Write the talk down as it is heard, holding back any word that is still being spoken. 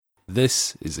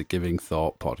This is a Giving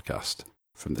Thought podcast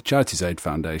from the Charities Aid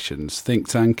Foundation's think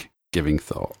tank, Giving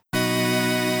Thought.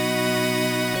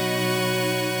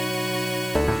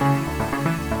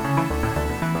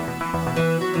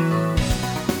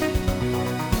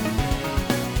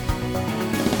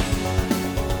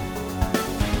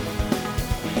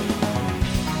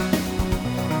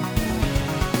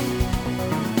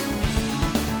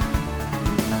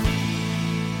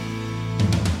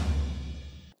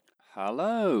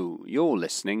 Hello, you're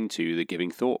listening to the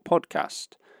Giving Thought podcast.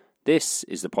 This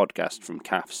is the podcast from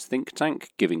CAF's think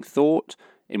tank, Giving Thought,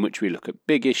 in which we look at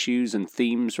big issues and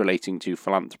themes relating to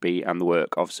philanthropy and the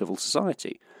work of civil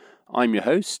society. I'm your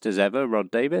host, as ever,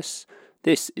 Rod Davis.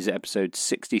 This is episode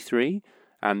 63,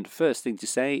 and first thing to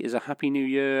say is a Happy New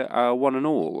Year, one and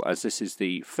all, as this is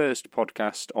the first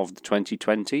podcast of the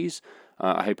 2020s.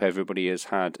 I hope everybody has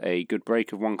had a good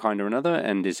break of one kind or another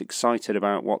and is excited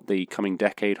about what the coming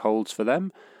decade holds for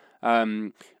them.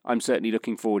 I'm certainly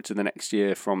looking forward to the next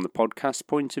year from the podcast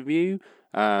point of view.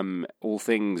 All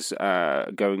things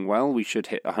going well, we should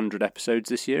hit 100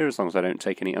 episodes this year, as long as I don't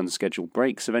take any unscheduled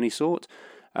breaks of any sort.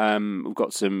 We've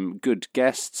got some good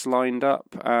guests lined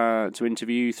up to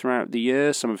interview throughout the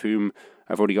year, some of whom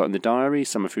I've already got in the diary,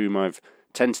 some of whom I've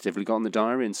tentatively got in the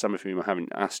diary, and some of whom I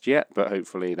haven't asked yet, but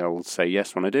hopefully they'll say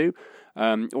yes when I do.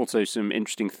 Also some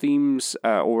interesting themes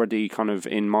already kind of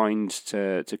in mind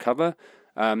to cover.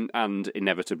 And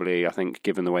inevitably, I think,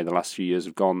 given the way the last few years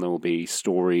have gone, there will be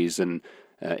stories and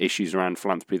issues around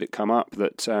philanthropy that come up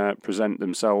that present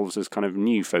themselves as kind of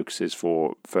new focuses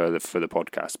for the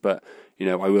podcast. But, you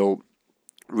know, I will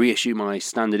reissue my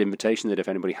standard invitation that if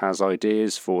anybody has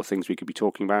ideas for things we could be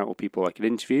talking about or people I could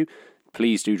interview,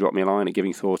 please do drop me a line at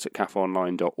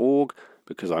givingthought@cafonline.org,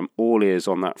 because I'm all ears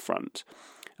on that front.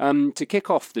 To kick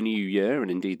off the new year,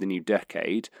 and indeed the new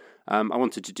decade, I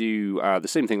wanted to do the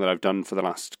same thing that I've done for the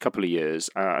last couple of years,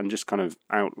 and just kind of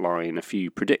outline a few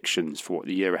predictions for what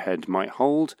the year ahead might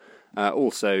hold.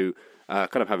 Also,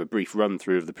 kind of have a brief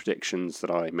run-through of the predictions that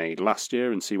I made last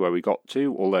year and see where we got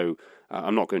to, although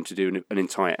I'm not going to do an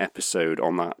entire episode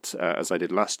on that as I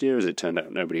did last year, as it turned out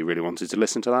nobody really wanted to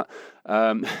listen to that.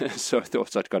 So I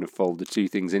thought I'd kind of fold the two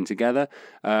things in together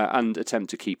and attempt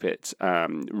to keep it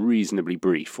reasonably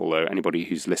brief, although anybody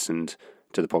who's listened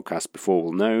to the podcast before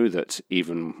will know that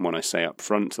even when I say up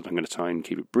front that I'm going to try and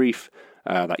keep it brief,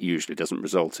 that usually doesn't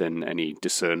result in any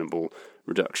discernible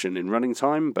reduction in running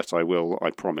time, but I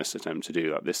promise, attempt to do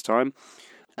that this time.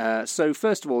 So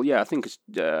first of all, I think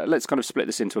let's kind of split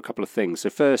this into a couple of things. So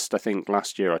first, I think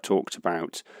last year I talked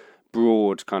about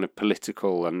broad kind of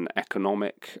political and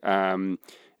economic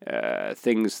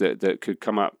things that could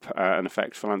come up and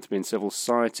affect philanthropy and civil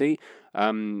society.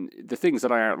 The things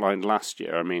that I outlined last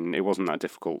year, I mean, it wasn't that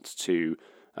difficult to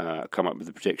come up with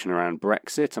a prediction around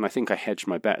Brexit, and I think I hedged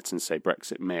my bets and say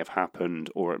Brexit may have happened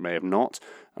or it may have not,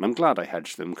 and I'm glad I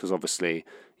hedged them, because obviously,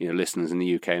 you know, listeners in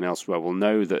the UK and elsewhere will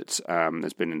know that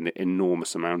there's been an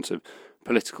enormous amount of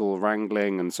political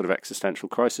wrangling and sort of existential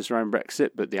crisis around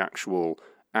Brexit, but the actual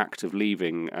act of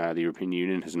leaving the European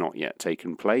Union has not yet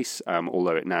taken place,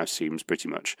 although it now seems pretty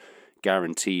much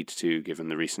guaranteed to, given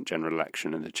the recent general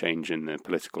election and the change in the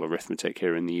political arithmetic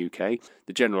here in the UK.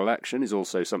 The general election is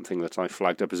also something that I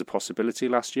flagged up as a possibility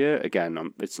last year.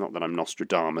 Again, it's not that I'm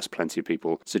Nostradamus. Plenty of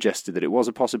people suggested that it was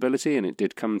a possibility, and it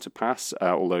did come to pass,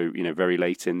 although, you know, very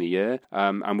late in the year.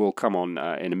 And we'll come on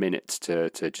in a minute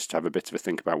to just have a bit of a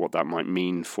think about what that might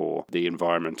mean for the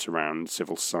environment around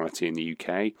civil society in the UK.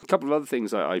 A couple of other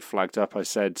things I flagged up. I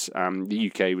said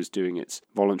the UK was doing its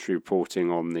voluntary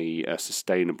reporting on the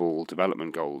sustainable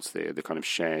development goals, the kind of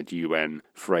shared UN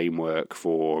framework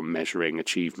for measuring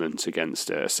achievement against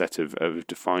a set of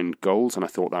defined goals, and I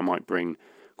thought that might bring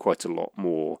quite a lot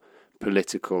more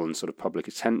political and sort of public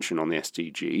attention on the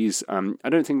SDGs. I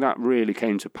don't think that really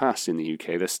came to pass in the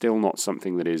UK. They're still not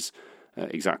something that is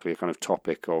exactly a kind of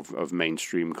topic of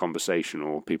mainstream conversation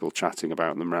or people chatting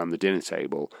about them around the dinner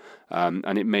table.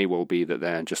 And it may well be that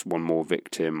they're just one more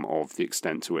victim of the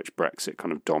extent to which Brexit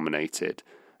kind of dominated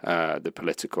the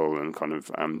political and kind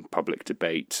of public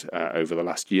debate over the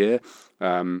last year.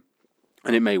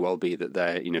 And it may well be that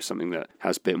they're, you know, something that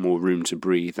has a bit more room to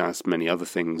breathe, as many other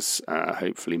things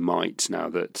hopefully might, now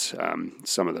that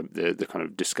some of the kind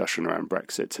of discussion around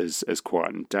Brexit has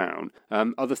quietened down.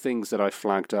 Other things that I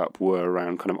flagged up were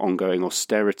around kind of ongoing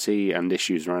austerity and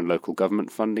issues around local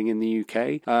government funding in the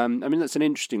UK. I mean, that's an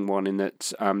interesting one in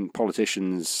that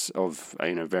politicians of,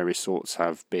 you know, various sorts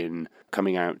have been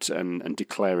coming out and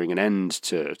declaring an end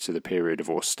to the period of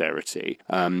austerity.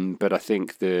 But I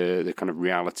think the kind of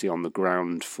reality on the ground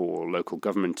ground for local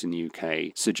government in the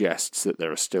UK suggests that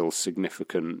there are still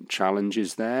significant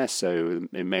challenges there. So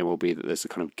it may well be that there's a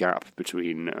kind of gap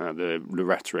between the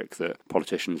rhetoric that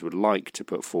politicians would like to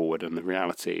put forward and the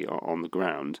reality on the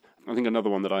ground. I think another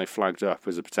one that I flagged up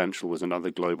as a potential was another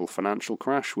global financial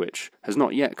crash, which has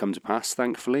not yet come to pass,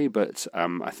 thankfully, but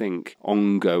I think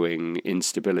ongoing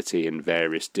instability in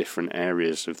various different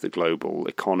areas of the global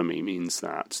economy means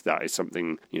that is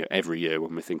something, every year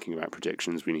when we're thinking about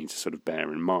predictions, we need to sort of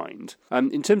bear in mind.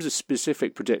 In terms of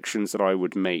specific predictions that I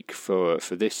would make for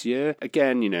this year,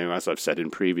 again, as I've said in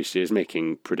previous years,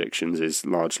 making predictions is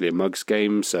largely a mug's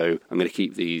game, so I'm going to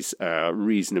keep these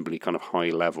reasonably kind of high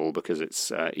level because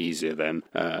it's easier than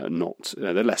not.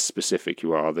 The less specific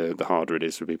you are, the harder it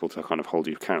is for people to kind of hold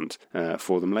you account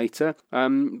for them later.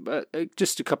 But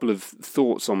just a couple of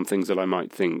thoughts on things that I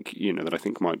might think, that I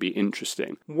think might be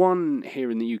interesting. One here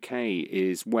in the UK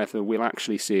is whether we'll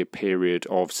actually see a period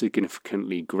of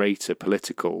significantly greater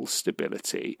political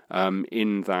stability,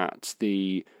 in that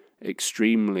the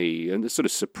extremely and the sort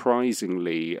of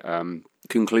surprisingly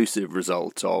conclusive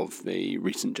result of the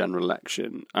recent general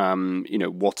election,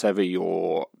 whatever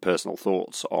your personal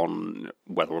thoughts on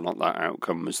whether or not that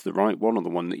outcome was the right one or the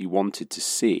one that you wanted to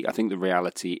see, I think the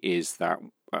reality is that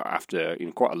after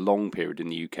quite a long period in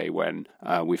the UK when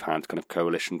we've had kind of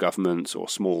coalition governments or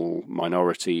small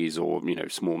minorities or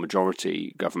small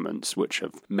majority governments which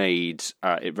have made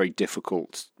it very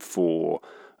difficult for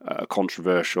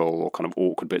controversial or kind of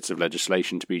awkward bits of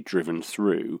legislation to be driven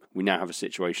through, we now have a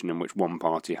situation in which one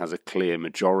party has a clear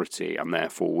majority and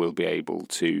therefore will be able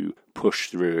to push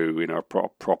through a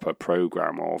proper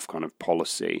programme of kind of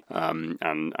policy and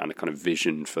a kind of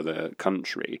vision for the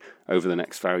country over the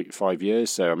next 5 years.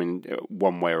 So,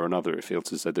 one way or another, it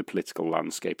feels as though the political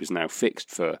landscape is now fixed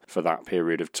for that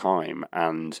period of time,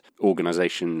 and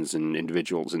organisations and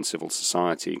individuals in civil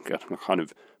society kind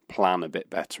of plan a bit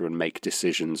better and make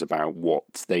decisions about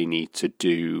what they need to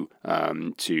do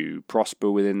to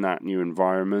prosper within that new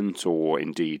environment, or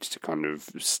indeed to kind of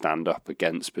stand up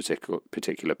against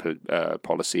particular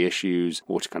policy issues,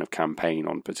 or to kind of campaign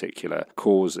on particular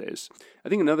causes. I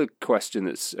think another question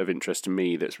that's of interest to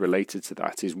me that's related to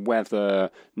that is whether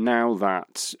now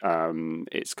that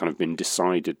it's kind of been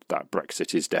decided that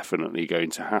Brexit is definitely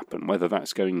going to happen, whether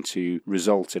that's going to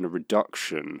result in a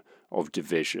reduction of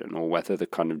division, or whether the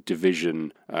kind of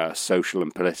division, social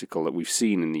and political, that we've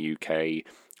seen in the UK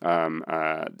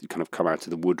kind of come out of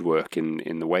the woodwork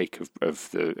in the wake of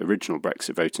the original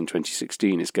Brexit vote in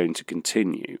 2016 is going to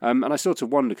continue. And I sort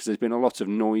of wonder, because there's been a lot of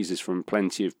noises from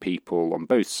plenty of people on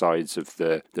both sides of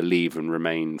the Leave and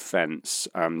Remain fence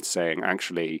saying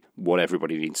actually what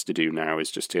everybody needs to do now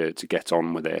is just to get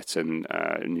on with it. And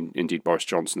indeed Boris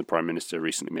Johnson, the Prime Minister,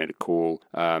 recently made a call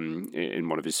in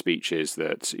one of his speeches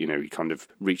that, he kind of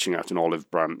reaching out an olive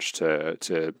branch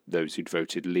to those who'd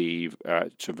voted Leave,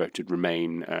 to voted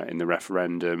Remain in the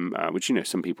referendum, which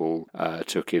some people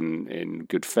took in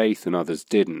good faith and others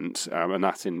didn't, and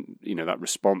that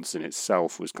response in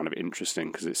itself was kind of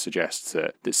interesting, because it suggests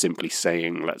that simply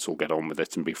saying let's all get on with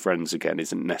it and be friends again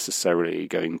isn't necessarily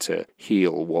going to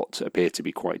heal what appear to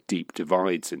be quite deep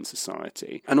divides in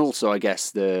society. And also, I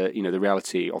guess the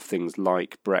reality of things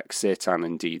like Brexit and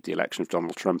indeed the election of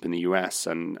Donald Trump in the US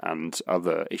and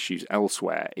other issues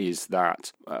elsewhere is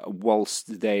that whilst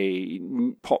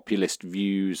populist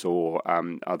views or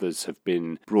others have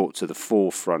been brought to the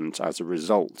forefront as a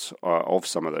result of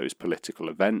some of those political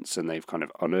events, and they've kind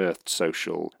of unearthed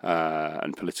social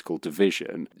and political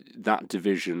division, that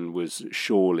division was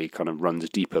surely kind of runs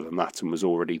deeper than that and was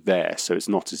already there. So it's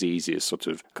not as easy as sort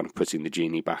of kind of putting the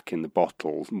genie back in the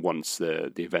bottle once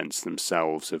the events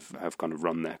themselves have kind of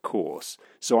run their course.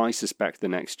 So I suspect the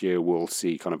next year we'll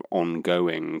see kind of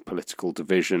ongoing political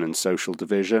division and social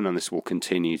division, and this will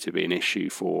continue to be an issue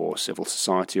for civil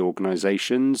society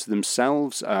organisations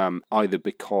themselves, either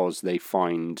because they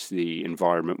find the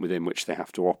environment within which they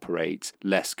have to operate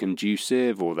less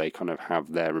conducive, or they kind of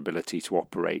have their ability to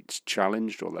operate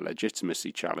challenged or their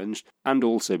legitimacy challenged, and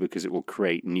also because it will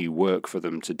create new work for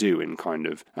them to do in kind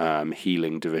of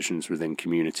healing divisions within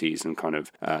communities and kind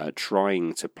of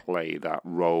trying to play that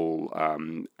role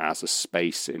as a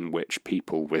space in which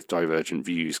people with divergent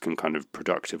views can kind of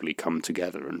productively come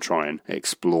together and try and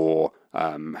explore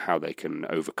how they can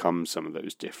overcome some of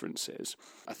those differences.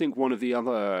 I think one of the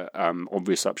other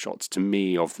obvious upshots to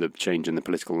me of the change in the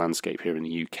political landscape here in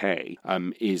the UK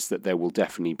is that there will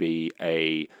definitely be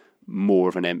a more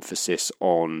of an emphasis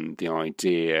on the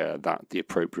idea that the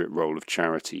appropriate role of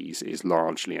charities is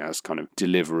largely as kind of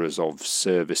deliverers of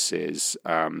services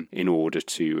in order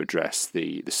to address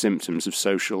the symptoms of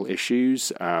social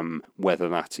issues, whether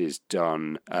that is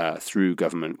done through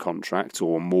government contracts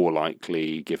or more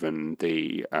likely, given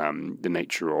the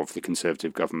nature of the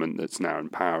Conservative government that's now in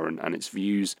power and its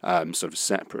views, sort of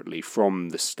separately from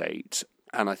the state.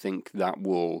 And I think that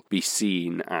will be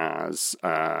seen as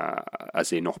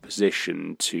in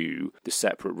opposition to the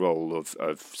separate role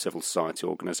of civil society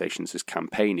organisations as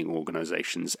campaigning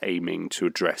organisations aiming to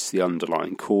address the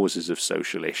underlying causes of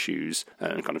social issues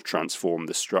and kind of transform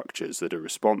the structures that are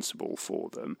responsible for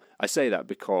them. I say that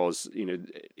because,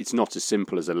 it's not as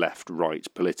simple as a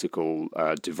left-right political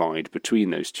divide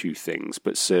between those two things,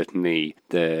 but certainly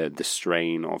the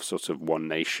strain of sort of one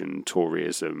nation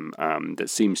Toryism that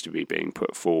seems to be being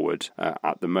put forward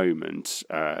at the moment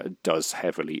does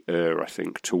heavily err, I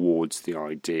think, towards the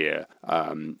idea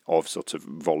of sort of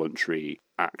voluntary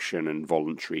action and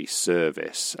voluntary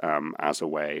service as a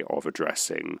way of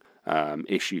addressing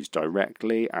issues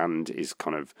directly, and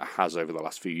has over the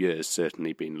last few years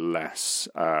certainly been less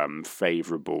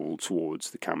favourable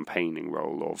towards the campaigning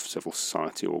role of civil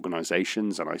society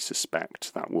organisations, and I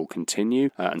suspect that will continue,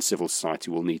 and civil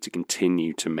society will need to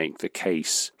continue to make the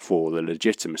case for the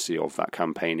legitimacy of that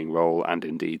campaigning role and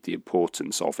indeed the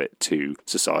importance of it to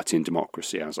society and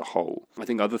democracy as a whole. I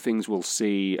think other things we'll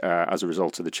see as a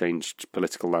result of the changed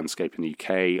political landscape in the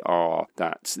UK are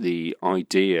that the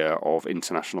idea of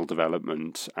international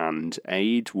development and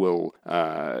aid will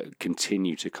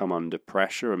continue to come under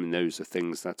pressure. I mean, those are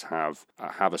things that have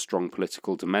a strong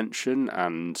political dimension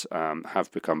and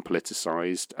have become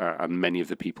politicised, and many of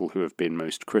the people who have been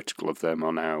most critical of them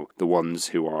are now the ones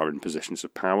who are in positions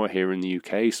of power here in the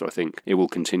UK. So I think it will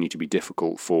continue to be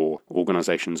difficult for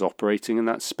organisations operating in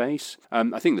that space.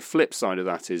 I think the flip side of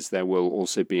that is there will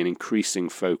also be an increasing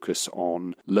focus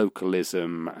on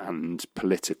localism and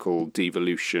political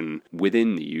devolution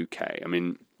within the UK. I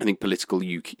mean, I think political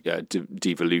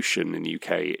devolution in the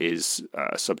UK is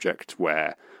a subject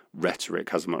where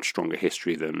rhetoric has a much stronger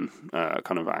history than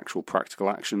kind of actual practical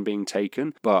action being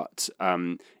taken. But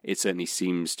it certainly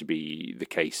seems to be the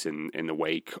case in the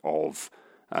wake of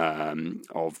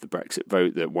the Brexit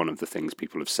vote, that one of the things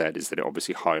people have said is that it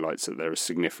obviously highlights that there are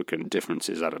significant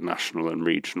differences at a national and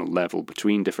regional level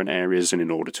between different areas, and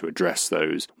in order to address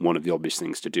those, one of the obvious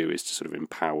things to do is to sort of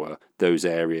empower those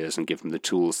areas and give them the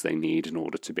tools they need in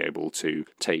order to be able to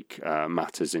take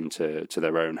matters into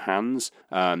their own hands.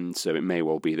 So it may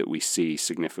well be that we see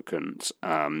significant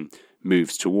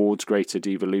moves towards greater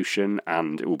devolution,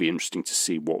 and it will be interesting to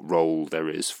see what role there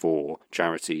is for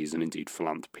charities and indeed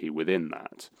philanthropy within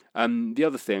that. The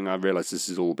other thing, I realise this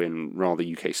has all been rather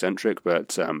UK-centric,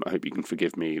 but I hope you can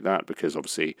forgive me that, because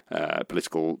obviously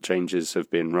political changes have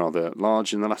been rather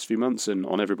large in the last few months and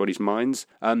on everybody's minds.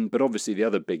 But obviously the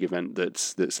other big event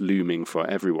that's looming for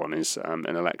everyone is an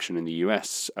election in the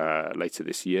US later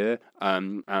this year.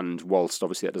 And whilst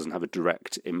obviously that doesn't have a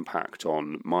direct impact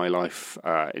on my life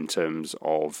in terms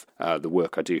of the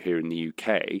work I do here in the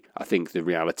UK, I think the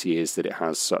reality is that it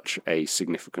has such a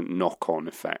significant knock-on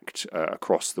effect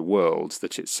across the world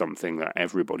that it's something that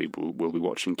everybody will be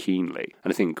watching keenly.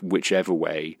 And I think whichever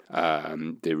way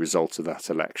the result of that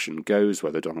election goes,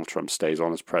 whether Donald Trump stays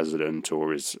on as president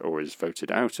or is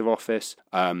voted out of office,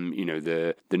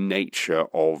 the nature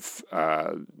of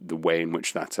the way in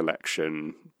which that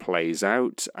election plays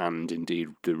out, and indeed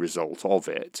the result of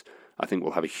it, I think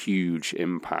will have a huge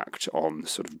impact on the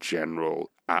sort of general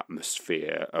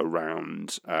atmosphere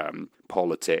around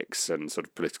politics and sort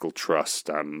of political trust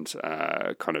and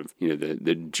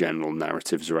the general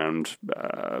narratives around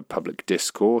public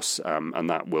discourse, and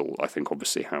that will, I think,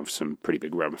 obviously have some pretty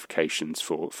big ramifications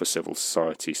for civil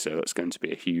society, so that's going to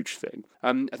be a huge thing.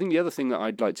 I think the other thing that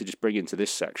I'd like to just bring into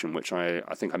this section, which I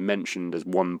think I mentioned as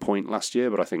one point last year,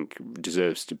 but I think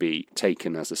deserves to be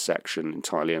taken as a section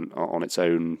entirely on its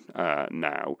own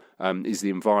now, is the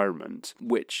environment,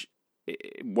 which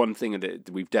one thing that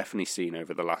we've definitely seen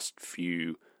over the last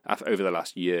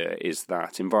year is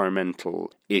that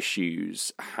environmental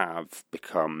issues have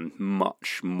become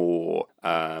much more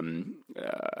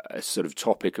a sort of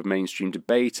topic of mainstream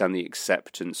debate, and the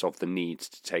acceptance of the need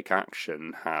to take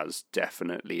action has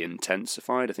definitely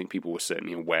intensified. I think people were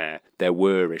certainly aware there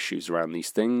were issues around these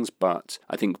things, but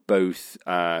I think both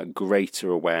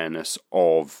greater awareness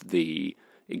of the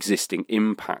existing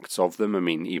impacts of them. I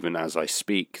mean, even as I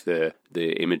speak, the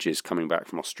the images coming back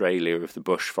from Australia of the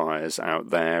bushfires out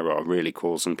there are really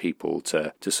causing people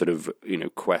to sort of,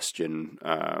 question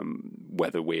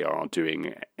whether we are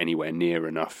doing anywhere near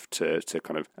enough to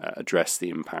kind of address the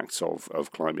impacts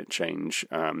of climate change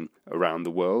around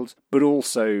the world. But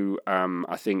also,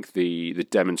 I think the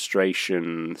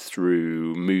demonstration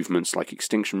through movements like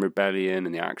Extinction Rebellion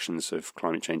and the actions of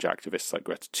climate change activists like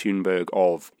Greta Thunberg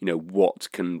of,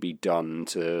 what can be done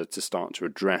to start to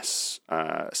address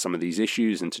some of these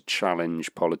issues and to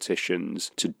challenge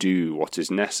politicians to do what is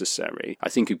necessary, I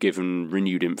think have given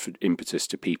renewed impetus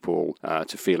to people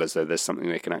to feel as though there's something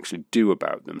they can actually do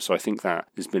about them. So I think that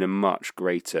there's been a much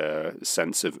greater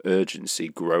sense of urgency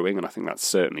growing, and I think that's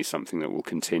certainly something that will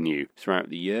continue throughout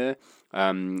the year.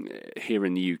 Here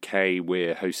in the UK,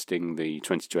 we're hosting the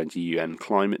 2020 UN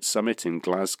Climate Summit in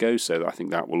Glasgow, so I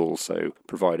think that will also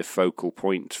provide a focal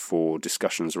point for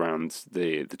discussions around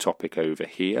the topic over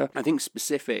here. I think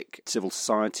specific civil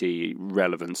society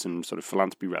relevance and sort of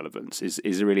philanthropy relevance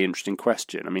is a really interesting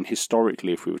question. I mean,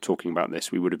 historically, if we were talking about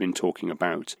this, we would have been talking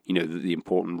about, the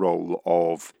important role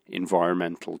of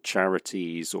environmental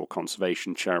charities or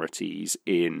conservation charities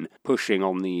in pushing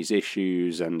on these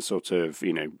issues and sort of,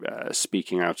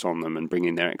 speaking out on them and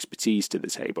bringing their expertise to the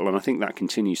table. And I think that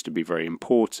continues to be very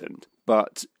important.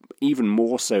 But even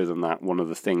more so than that, one of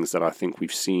the things that I think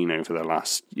we've seen over the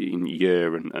last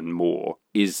year and more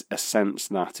is a sense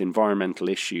that environmental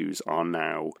issues are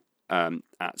now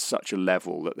at such a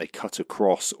level that they cut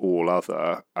across all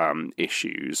other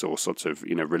issues or sort of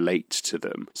relate to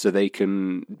them. So they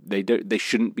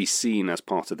shouldn't be seen as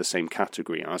part of the same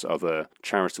category as other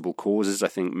charitable causes. I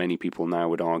think many people now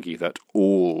would argue that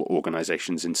all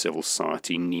organisations in civil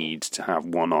society need to have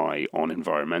one eye on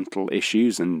environmental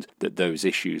issues, and that those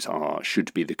issues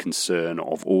should be the concern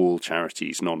of all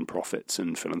charities, non-profits,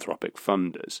 and philanthropic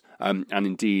funders. And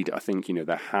indeed, I think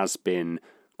there has been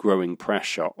growing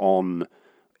pressure on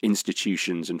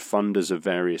institutions and funders of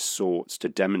various sorts to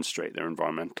demonstrate their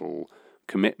environmental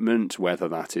commitment, whether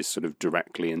that is sort of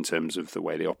directly in terms of the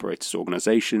way they operate as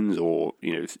organisations or,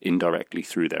 indirectly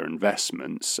through their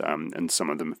investments. And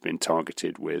some of them have been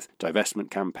targeted with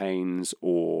divestment campaigns,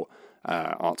 or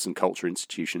arts and culture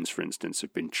institutions, for instance,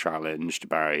 have been challenged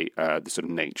by the sort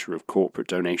of nature of corporate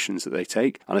donations that they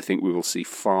take. And I think we will see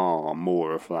far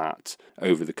more of that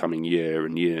over the coming year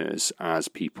and years as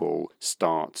people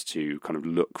start to kind of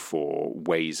look for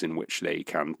ways in which they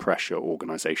can pressure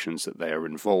organisations that they are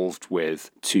involved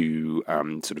with to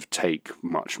sort of take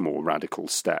much more radical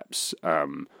steps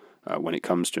when it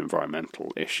comes to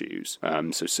environmental issues.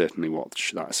 So certainly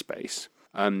watch that space.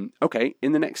 Okay,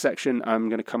 in the next section, I'm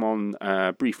going to come on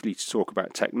briefly to talk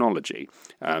about technology,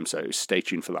 so stay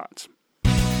tuned for that.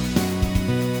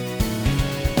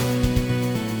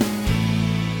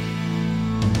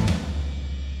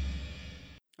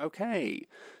 Okay,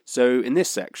 so in this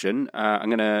section, I'm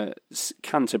going to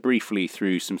canter briefly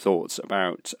through some thoughts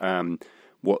about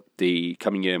what the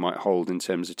coming year might hold in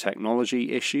terms of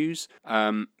technology issues.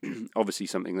 Obviously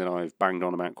something that I've banged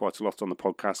on about quite a lot on the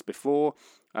podcast before.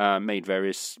 Made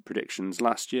various predictions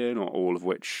last year, not all of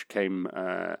which came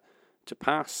to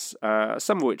pass,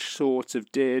 some of which sort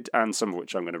of did, and some of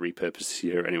which I'm going to repurpose this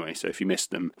year anyway, so if you missed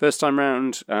them first time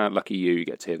round, lucky you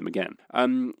get to hear them again.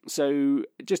 So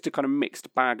just a kind of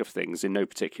mixed bag of things in no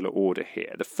particular order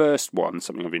here. The first one,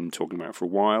 something I've been talking about for a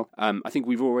while, I think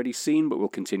we've already seen, but we'll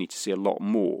continue to see a lot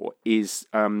more, is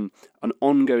an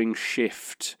ongoing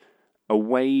shift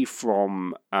away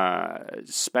from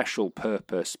special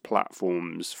purpose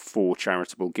platforms for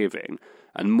charitable giving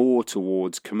and more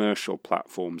towards commercial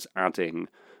platforms adding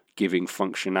giving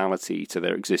functionality to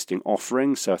their existing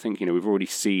offerings. So I think, we've already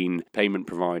seen payment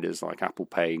providers like Apple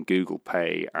Pay and Google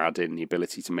Pay add in the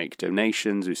ability to make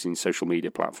donations. We've seen social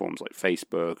media platforms like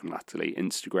Facebook and latterly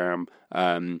Instagram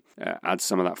add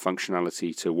some of that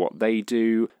functionality to what they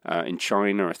do. In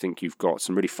China, I think you've got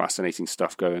some really fascinating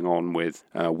stuff going on with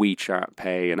WeChat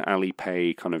Pay and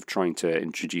Alipay kind of trying to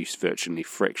introduce virtually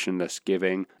frictionless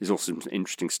giving. There's also some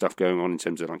interesting stuff going on in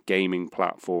terms of like gaming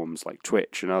platforms like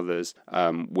Twitch and others,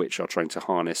 which are trying to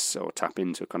harness or tap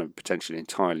into kind of potentially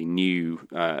entirely new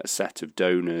set of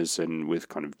donors and with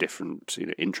kind of different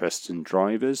interests and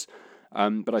drivers.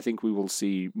 But I think we will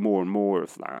see more and more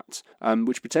of that,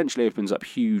 which potentially opens up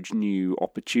huge new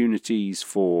opportunities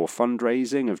for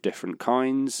fundraising of different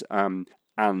kinds,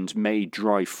 and may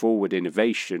drive forward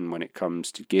innovation when it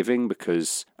comes to giving,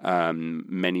 because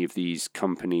many of these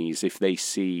companies, if they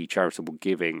see charitable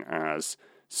giving as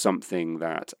something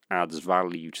that adds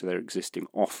value to their existing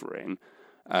offering,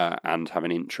 and have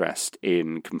an interest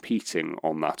in competing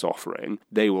on that offering,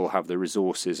 they will have the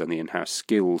resources and the in-house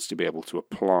skills to be able to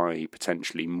apply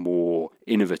potentially more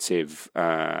innovative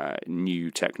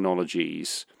new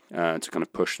technologies to kind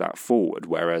of push that forward.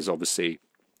 Whereas obviously,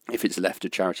 if it's left to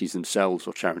charities themselves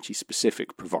or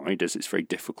charity-specific providers, it's very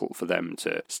difficult for them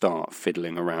to start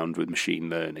fiddling around with machine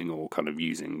learning or kind of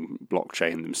using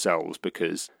blockchain themselves,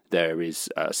 because there is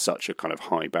such a kind of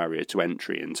high barrier to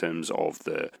entry in terms of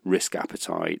the risk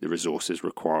appetite, the resources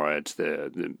required,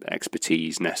 the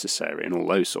expertise necessary, and all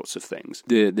those sorts of things.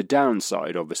 The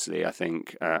downside, obviously, I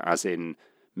think, as in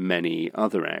many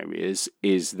other areas,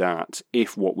 is that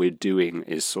if what we're doing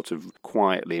is sort of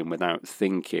quietly and without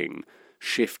thinking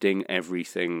shifting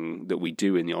everything that we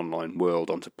do in the online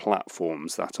world onto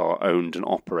platforms that are owned and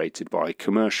operated by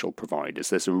commercial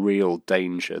providers, there's a real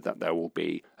danger that there will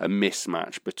be a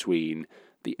mismatch between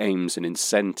the aims and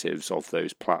incentives of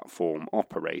those platform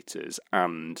operators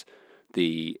and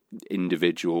the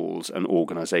individuals and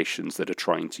organisations that are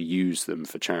trying to use them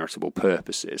for charitable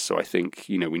purposes. So I think,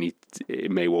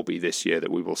 it may well be this year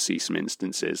that we will see some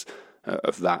instances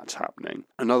of that happening.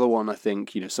 Another one, I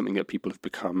think, something that people have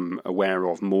become aware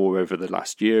of more over the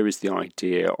last year is the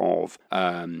idea of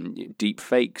deep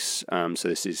fakes. So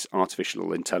this is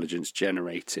artificial intelligence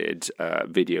generated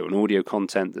video and audio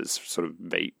content that's sort of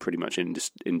pretty much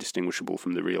indistinguishable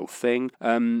from the real thing,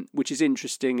 which is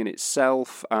interesting in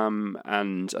itself.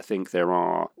 And I think there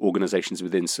are organisations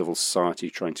within civil society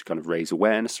trying to kind of raise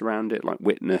awareness around it, like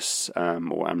Witness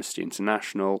or Amnesty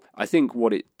International. I think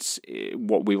what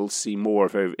we will see more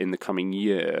of in the coming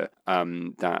year,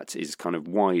 that is kind of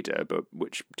wider, but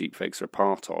which deepfakes are a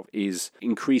part of, is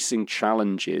increasing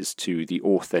challenges to the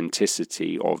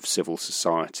authenticity of civil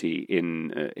society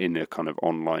in a kind of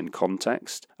online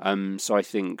context. So I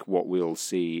think what we'll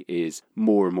see is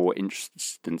more and more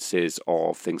instances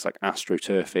of things like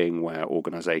astroturfing, where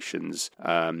organisations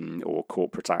or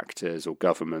corporate actors or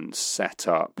governments set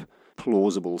up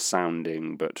plausible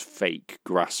sounding but fake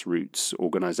grassroots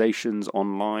organisations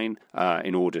online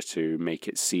in order to make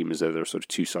it seem as though there are sort of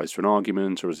two sides to an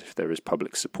argument, or as if there is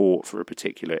public support for a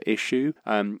particular issue.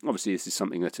 Obviously, this is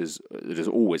something that has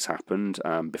always happened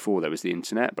before there was the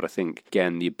internet, but I think,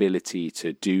 again, the ability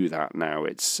to do that now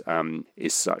is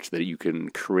such that you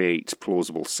can create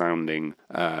plausible sounding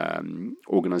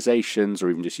organisations,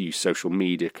 or even just use social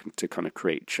media to kind of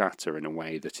create chatter in a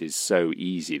way that is so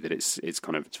easy that it's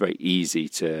very easy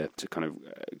to kind of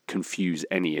confuse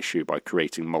any issue by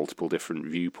creating multiple different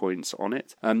viewpoints on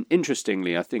it.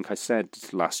 Interestingly, I think I said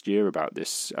last year about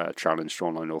this challenge to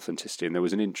online authenticity, and there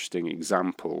was an interesting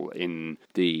example in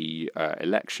the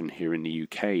election here in the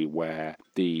UK where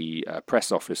the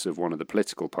press office of one of the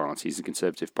political parties, the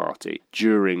Conservative Party,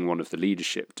 during one of the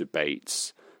leadership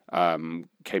debates,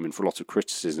 came in for a lot of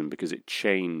criticism because it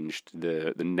changed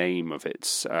the name of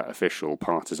its official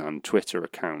partisan Twitter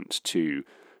account to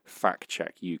Fact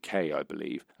Check UK, I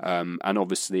believe. And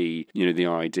obviously, the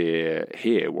idea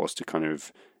here was to kind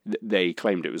of, they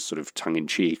claimed it was sort of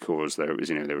tongue-in-cheek, or as though it was,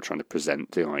 they were trying to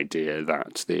present the idea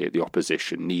that the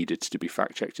opposition needed to be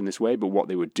fact-checked in this way. But what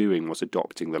they were doing was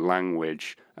adopting the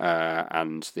language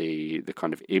and the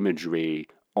kind of imagery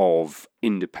of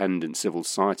independent civil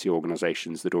society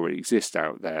organisations that already exist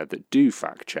out there that do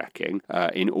fact-checking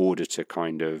in order to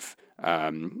kind of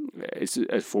it's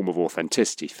a form of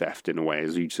authenticity theft in a way,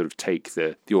 as you sort of take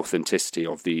the authenticity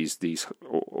of these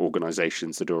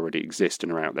organisations that already exist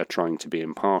and are out there trying to be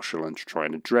impartial and to try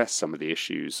and address some of the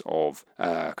issues of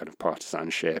kind of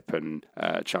partisanship and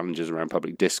challenges around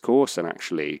public discourse. And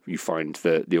actually, you find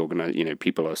that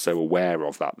people are so aware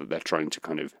of that they're trying to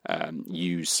kind of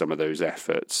use some of those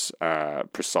efforts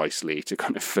precisely to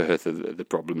kind of further the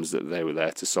problems that they were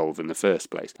there to solve in the first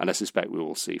place. And I suspect we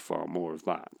will see far more of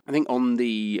that. I think on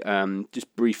the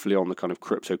just briefly on the kind of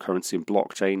cryptocurrency and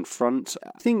blockchain front,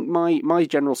 I think my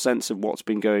general sense of what's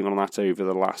been going on that over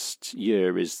the last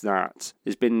year is that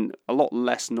there's been a lot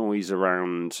less noise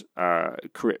around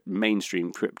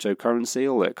mainstream cryptocurrency,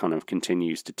 although it kind of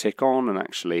continues to tick on, and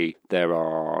actually there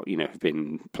are have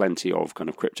been plenty of kind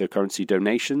of cryptocurrency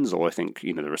donations, although I think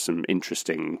there are some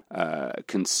interesting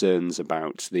concerns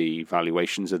about the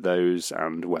valuations of those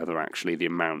and whether actually the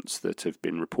amounts that have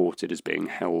been reported as being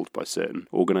held by certain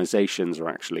organisations are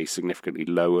actually significantly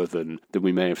lower than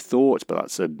we may have thought. But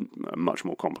that's a much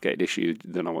more complicated issue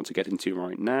than I want to get into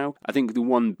right now. I think the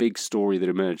one big story that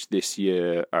emerged this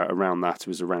year around that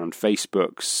was around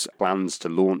Facebook's plans to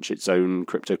launch its own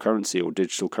cryptocurrency or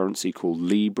digital currency called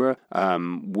Libra,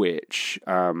 which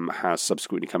has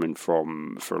subsequently come in for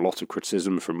a lot of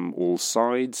criticism from all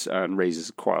sides and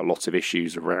raises quite a lot of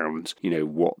issues around,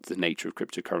 what the nature of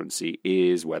cryptocurrency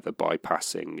is, whether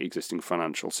bypassing existing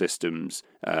financial systems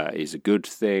is a good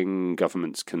thing.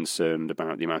 Government's concerned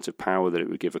about the amount of power that it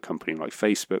would give a company like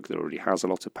Facebook that already has a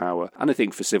lot of power. And I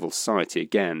think for civil society,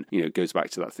 again, it goes back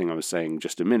to that thing I was saying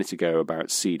just a minute ago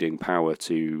about ceding power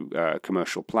to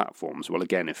commercial platforms. Well,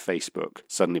 again, if Facebook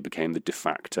suddenly became the de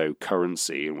facto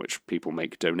currency in which people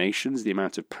make donations, the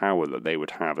amount of power that they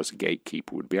would have as a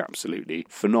gatekeeper would be absolutely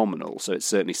phenomenal. So it's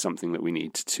certainly something that we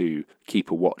need to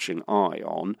keep a watching eye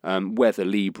on. Whether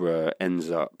Libra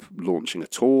ends up launching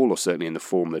at all, or certainly in the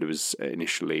form that it was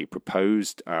initially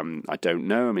proposed, I don't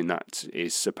know. I mean, that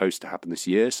is supposed to happen this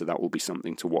year, so that will be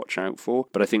something to watch out for.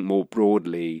 But I think more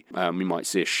broadly, we might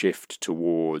see a shift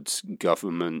towards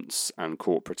governments and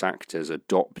corporate actors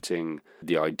adopting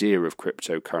the idea of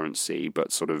cryptocurrency,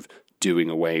 but sort of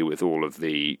doing away with all of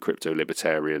the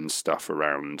crypto-libertarian stuff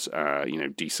around,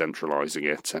 decentralizing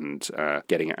it and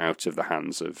getting it out of the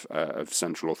hands of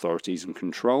central authorities and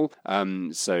control.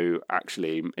 So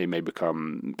actually, it may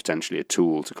become potentially a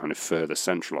tool to kind of further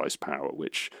centralize power,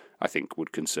 which I think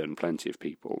would concern plenty of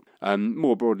people.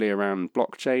 More broadly around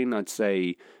blockchain, I'd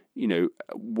say,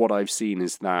 what I've seen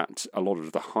is that a lot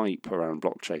of the hype around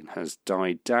blockchain has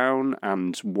died down,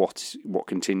 and what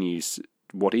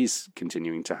is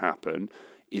continuing to happen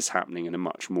is happening in a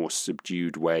much more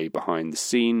subdued way behind the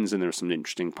scenes, and there are some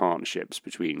interesting partnerships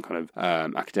between kind of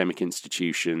academic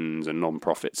institutions and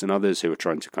non-profits and others who are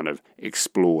trying to kind of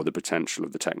explore the potential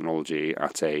of the technology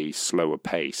at a slower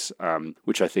pace,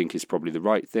 which I think is probably the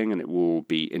right thing, and it will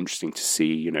be interesting to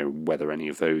see, whether any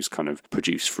of those kind of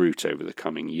produce fruit over the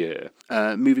coming year.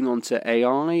 Moving on to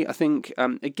AI, I think,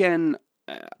 again,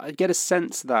 I get a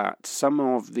sense that some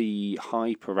of the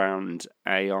hype around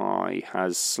AI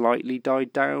has slightly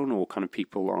died down, or kind of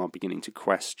people are beginning to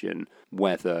question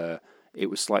whether it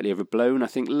was slightly overblown. I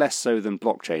think less so than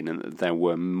blockchain, and that there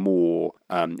were more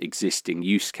existing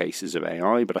use cases of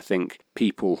AI, but I think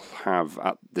people have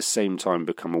at the same time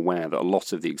become aware that a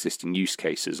lot of the existing use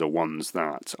cases are ones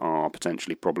that are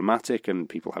potentially problematic, and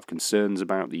people have concerns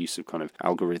about the use of kind of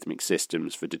algorithmic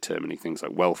systems for determining things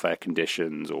like welfare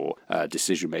conditions or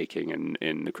decision-making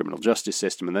in the criminal justice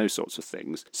system and those sorts of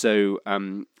things. So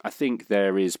I think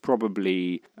there is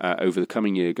probably, over the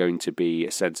coming year, going to be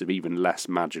a sense of even less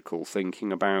magical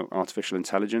thinking about artificial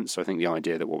intelligence. So I think the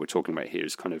idea that what we're talking about here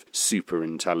is kind of super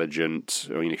intelligent,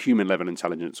 or human-level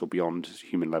intelligence or beyond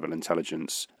human-level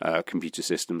intelligence computer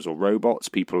systems or robots.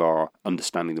 People are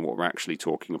understanding that what we're actually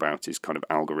talking about is kind of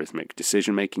algorithmic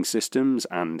decision-making systems,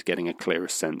 and getting a clearer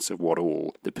sense of what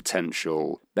all the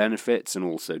potential benefits and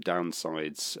also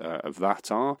downsides of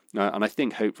that are. And I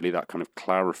think hopefully that kind of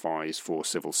clarifies for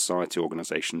civil society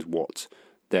organisations what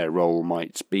their role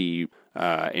might be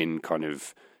in kind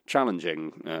of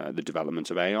challenging the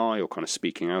development of AI, or kind of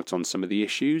speaking out on some of the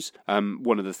issues.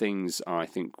 One of the things I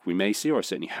think we may see, or I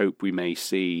certainly hope we may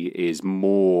see, is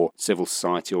more civil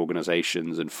society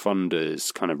organisations and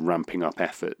funders kind of ramping up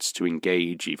efforts to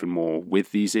engage even more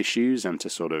with these issues and to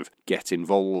sort of get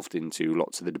involved into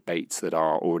lots of the debates that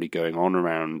are already going on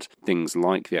around things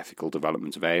like the ethical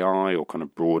development of AI or kind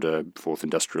of broader fourth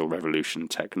industrial revolution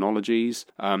technologies.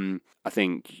 I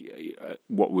think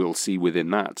what we'll see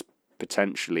within that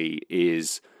potentially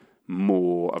is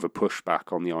more of a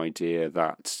pushback on the idea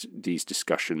that these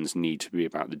discussions need to be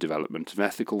about the development of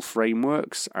ethical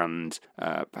frameworks, and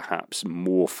perhaps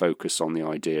more focus on the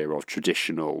idea of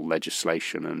traditional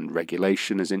legislation and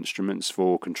regulation as instruments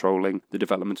for controlling the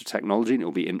development of technology. And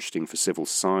it'll be interesting for civil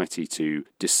society to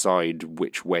decide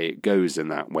which way it goes in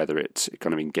that, whether it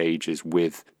kind of engages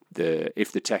with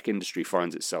if the tech industry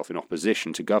finds itself in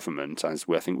opposition to government, as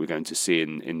I think we're going to see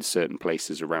in certain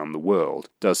places around the world,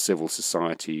 does civil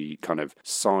society kind of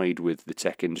side with the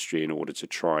tech industry in order to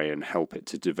try and help it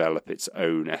to develop its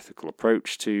own ethical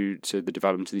approach to the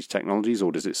development of these technologies,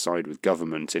 or does it side with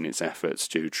government in its efforts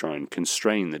to try and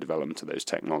constrain the development of those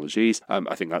technologies?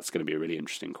 I think that's going to be a really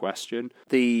interesting question.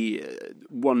 The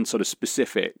one sort of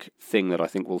specific thing that I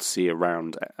think we'll see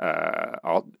around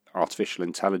artificial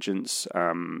intelligence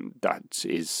that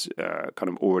is kind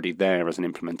of already there as an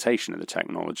implementation of the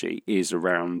technology is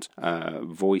around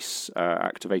voice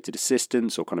activated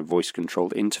assistants, or kind of voice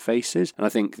controlled interfaces. And I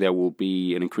think there will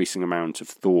be an increasing amount of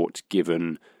thought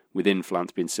given within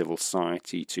philanthropy and civil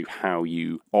society to how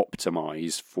you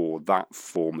optimize for that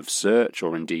form of search,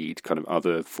 or indeed kind of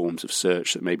other forms of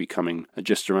search that may be coming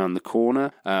just around the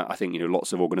corner. I think,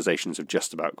 lots of organizations have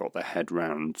just about got their head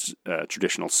around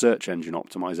traditional search engine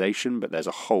optimization, but there's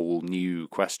a whole new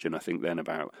question, I think, then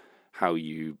about how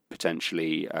you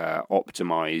potentially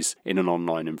optimize in an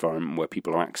online environment where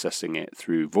people are accessing it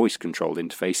through voice-controlled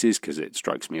interfaces, because it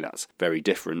strikes me that's very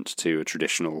different to a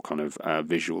traditional kind of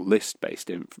visual list-based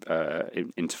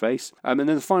interface. And then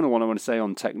the final one I want to say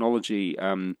on technology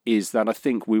is that I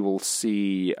think we will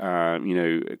see,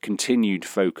 continued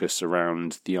focus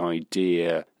around the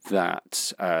idea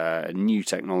that new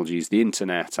technologies, the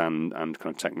internet and kind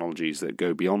of technologies that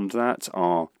go beyond that,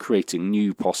 are creating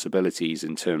new possibilities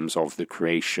in terms of the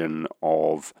creation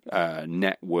of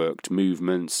networked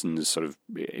movements and sort of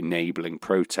enabling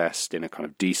protest in a kind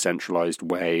of decentralized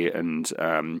way, and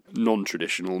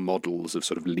non-traditional models of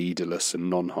sort of leaderless and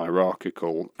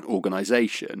non-hierarchical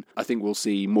organization. I think we'll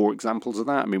see more examples of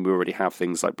that. I mean, we already have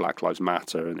things like Black Lives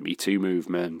Matter and the Me Too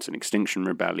movement and Extinction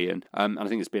Rebellion. And I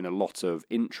think there's been a lot of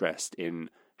interest in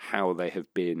how they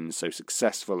have been so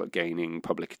successful at gaining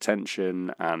public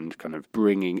attention and kind of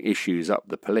bringing issues up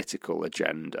the political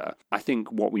agenda. I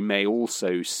think what we may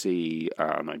also see,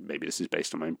 and maybe this is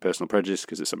based on my own personal prejudice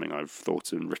because it's something I've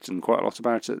thought and written quite a lot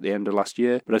about at the end of last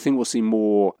year, but I think we'll see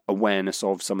more awareness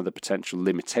of some of the potential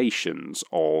limitations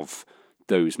of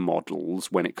those models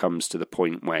when it comes to the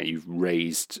point where you've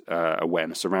raised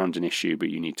awareness around an issue, but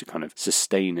you need to kind of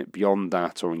sustain it beyond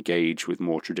that or engage with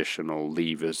more traditional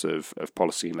levers of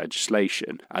policy and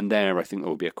legislation. And there, I think there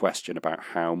will be a question about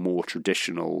how more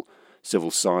traditional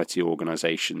civil society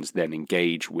organisations then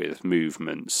engage with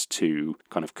movements to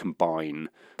kind of combine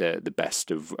the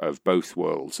best of both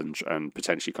worlds and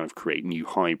potentially kind of create new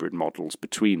hybrid models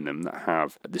between them that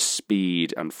have the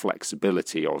speed and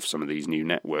flexibility of some of these new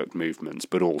network movements,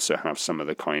 but also have some of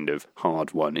the kind of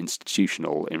hard-won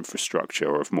institutional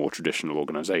infrastructure of more traditional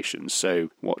organisations. So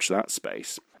watch that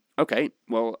space. Okay,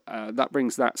 well, that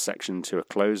brings that section to a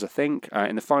close, I think.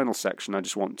 In the final section, I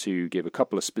just want to give a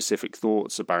couple of specific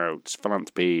thoughts about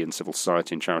philanthropy and civil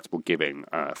society and charitable giving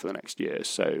for the next year,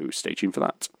 so stay tuned for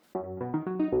that.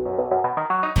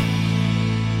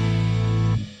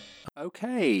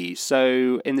 Okay,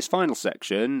 so in this final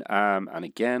section, and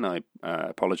again, I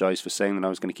apologise for saying that I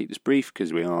was going to keep this brief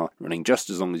because we are running just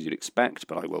as long as you'd expect,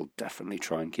 but I will definitely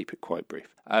try and keep it quite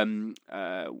brief.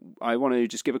 I want to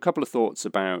just give a couple of thoughts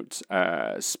about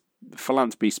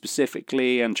philanthropy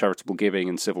specifically and charitable giving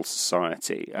and civil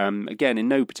society. Again, in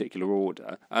no particular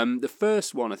order. The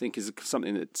first one, I think, is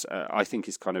something that I think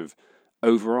is kind of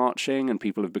overarching and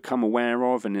people have become aware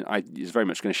of, and is very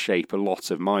much going to shape a lot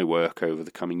of my work over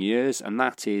the coming years, and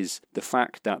that is the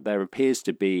fact that there appears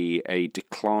to be a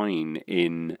decline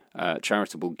in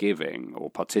charitable giving or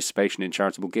participation in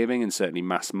charitable giving, and certainly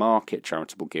mass market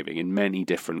charitable giving in many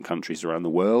different countries around the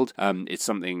world. It's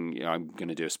something I'm going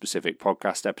to do a specific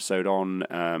podcast episode on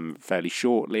fairly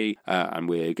shortly, and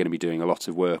we're going to be doing a lot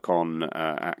of work on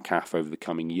at CAF over the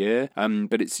coming year.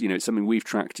 But it's it's something we've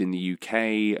tracked in the UK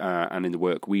and in the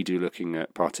work we do looking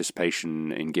at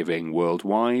participation in giving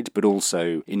worldwide, but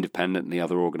also independently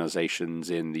other organisations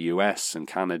in the US and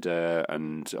Canada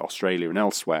and Australia and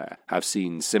elsewhere have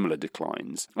seen similar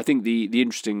declines. I think the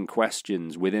interesting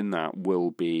questions within that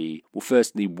will be, well,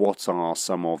 firstly, what are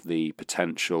some of the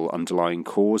potential underlying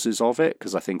causes of it?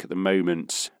 Because I think at the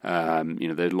moment, there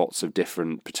are lots of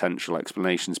different potential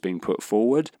explanations being put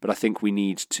forward, but I think we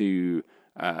need to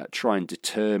try and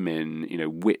determine,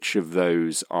 which of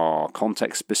those are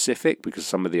context specific, because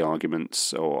some of the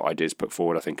arguments or ideas put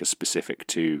forward, I think, are specific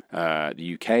to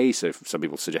the UK. So some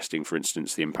people suggesting, for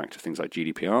instance, the impact of things like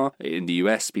GDPR. In the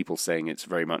US, people saying it's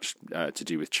very much to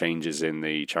do with changes in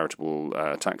the charitable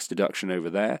tax deduction over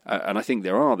there. And I think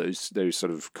there are those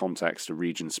sort of context or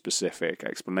region specific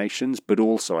explanations, but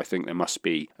also I think there must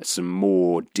be some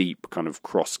more deep kind of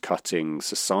cross-cutting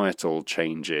societal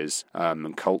changes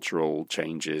and cultural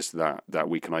changes that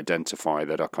we can identify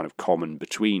that are kind of common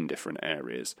between different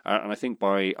areas. And I think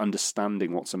by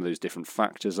understanding what some of those different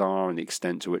factors are and the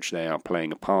extent to which they are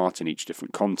playing a part in each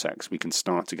different context, we can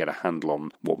start to get a handle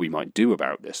on what we might do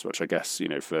about this, which I guess,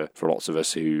 for lots of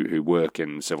us who work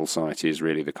in civil society is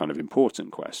really the kind of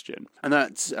important question. And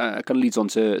that kind of leads on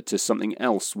to something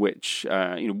else, which,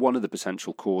 one of the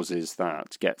potential causes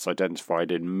that gets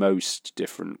identified in most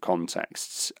different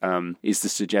contexts is the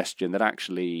suggestion that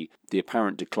actually the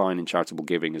apparent decline in charitable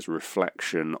giving is a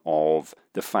reflection of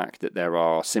the fact that there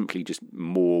are simply just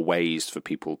more ways for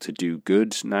people to do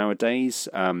good nowadays,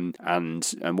 and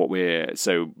what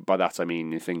so by that I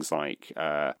mean things like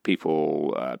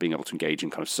people being able to engage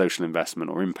in kind of social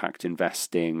investment or impact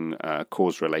investing,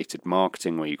 cause-related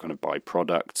marketing where you kind of buy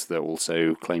products that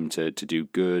also claim to do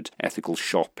good, ethical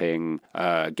shopping,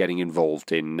 getting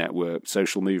involved in network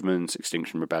social movements,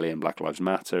 Extinction Rebellion, Black Lives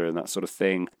Matter and that sort of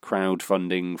thing,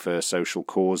 crowdfunding for social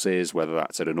causes, whether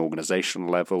that's at an organisational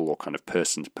level or kind of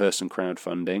person-to-person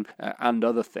crowdfunding, and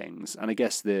other things. And I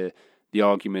guess the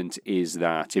argument is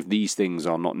that if these things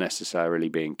are not necessarily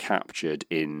being captured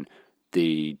in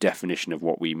the definition of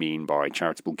what we mean by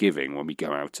charitable giving when we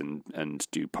go out and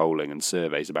do polling and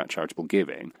surveys about charitable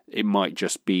giving, it might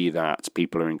just be that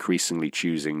people are increasingly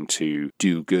choosing to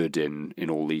do good in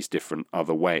all these different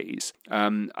other ways.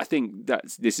 I think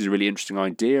that this is a really interesting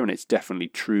idea, and it's definitely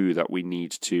true that we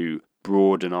need to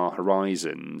broaden our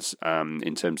horizons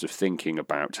in terms of thinking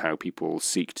about how people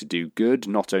seek to do good,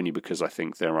 not only because I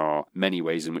think there are many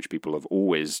ways in which people have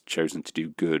always chosen to do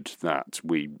good that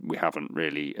we haven't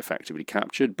really effectively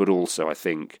captured, but also I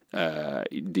think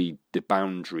the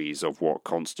boundaries of what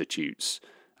constitutes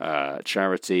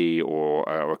charity or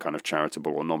a kind of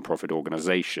charitable or non-profit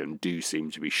organisation do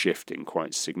seem to be shifting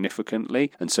quite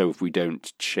significantly. And so if we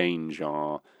don't change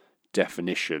our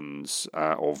definitions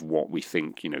of what we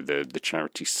think, the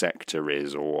charity sector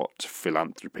is or what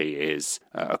philanthropy is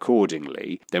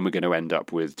accordingly, then we're going to end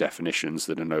up with definitions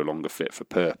that are no longer fit for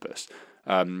purpose.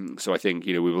 So I think,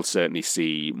 we will certainly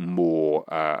see more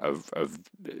of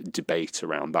debate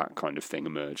around that kind of thing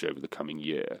emerge over the coming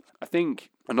year. I think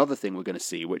another thing we're going to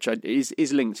see, which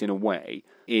is linked in a way,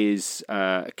 is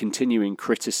continuing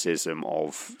criticism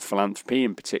of philanthropy,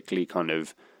 and particularly kind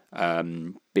of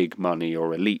big money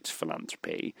or elite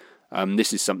philanthropy.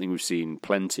 This is something we've seen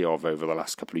plenty of over the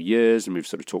last couple of years, and we've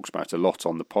sort of talked about a lot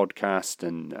on the podcast,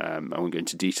 and I won't go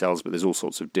into details, but there's all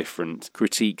sorts of different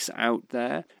critiques out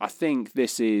there. I think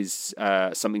this is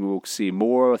something we'll see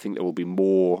more. I think there will be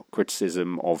more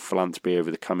criticism of philanthropy over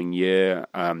the coming year,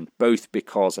 both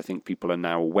because I think people are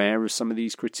now aware of some of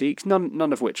these critiques,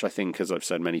 none of which I think, as I've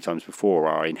said many times before,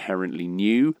 are inherently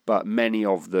new, but many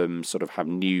of them sort of have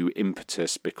new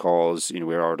impetus because,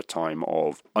 we are at a time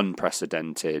of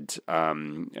unprecedented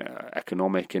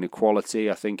economic inequality,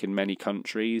 I think, in many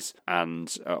countries,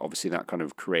 and obviously that kind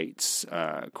of creates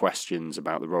questions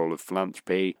about the role of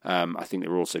philanthropy. I think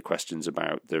there are also questions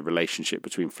about the relationship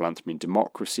between philanthropy and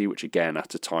democracy, which again,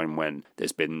 at a time when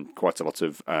there's been quite a lot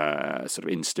of sort of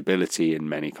instability in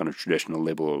many kind of traditional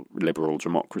liberal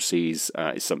democracies,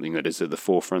 is something that is at the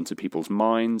forefront of people's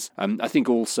minds. I think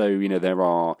also, there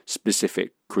are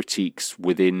specific critiques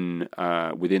within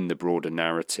the broader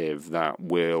narrative that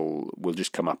will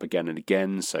just come up again and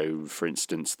again. So, for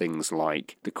instance, things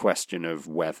like the question of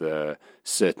whether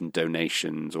certain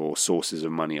donations or sources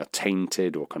of money are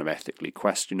tainted or kind of ethically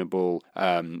questionable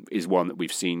is one that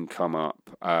we've seen come up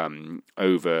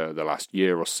over the last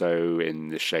year or so in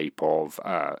the shape of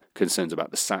concerns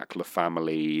about the Sackler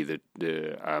family, the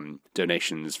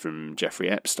donations from Jeffrey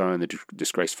Epstein, the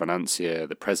disgraced financier,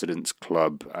 the President's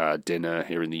Club dinner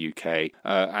here in the UK,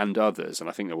 and others. And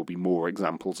I think there will be more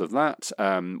examples of that.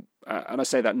 And I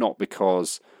say that not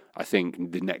because I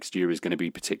think the next year is going to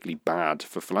be particularly bad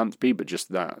for philanthropy, but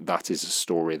just that is a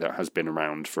story that has been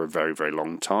around for a very, very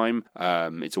long time.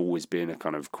 It's always been a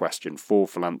kind of question for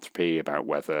philanthropy about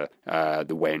whether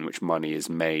the way in which money is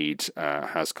made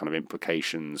has kind of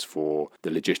implications for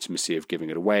the legitimacy of giving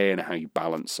it away and how you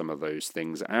balance some of those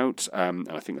things out. And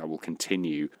I think that will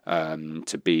continue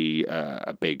to be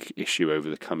a big issue over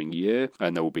the coming year.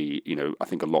 And there will be, I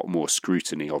think a lot more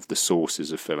scrutiny of the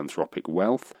sources of philanthropic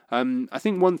wealth. I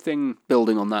think one thing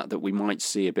building on that we might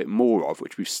see a bit more of,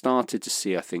 which we've started to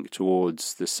see, I think,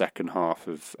 towards the second half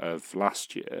of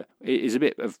last year, is a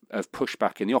bit of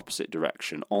pushback in the opposite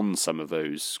direction on some of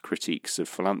those critiques of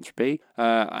philanthropy.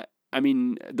 I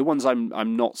mean, the ones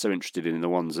I'm not so interested in are the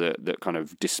ones that kind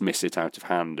of dismiss it out of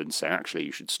hand and say, actually,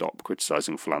 you should stop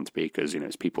criticising philanthropy because,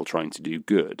 it's people trying to do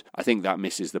good. I think that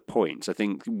misses the point. I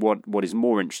think what is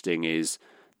more interesting is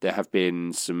there have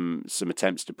been some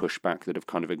attempts to push back that have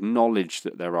kind of acknowledged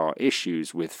that there are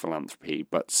issues with philanthropy,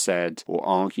 but said or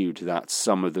argued that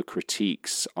some of the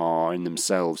critiques are in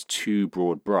themselves too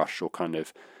broad brush or kind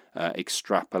of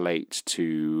extrapolate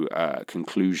to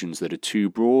conclusions that are too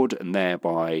broad and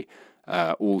thereby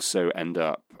also end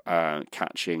up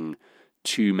catching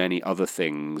too many other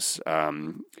things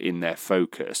in their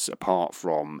focus apart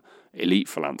from elite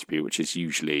philanthropy, which is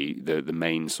usually the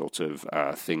main sort of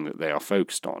thing that they are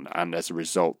focused on. And as a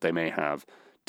result, they may have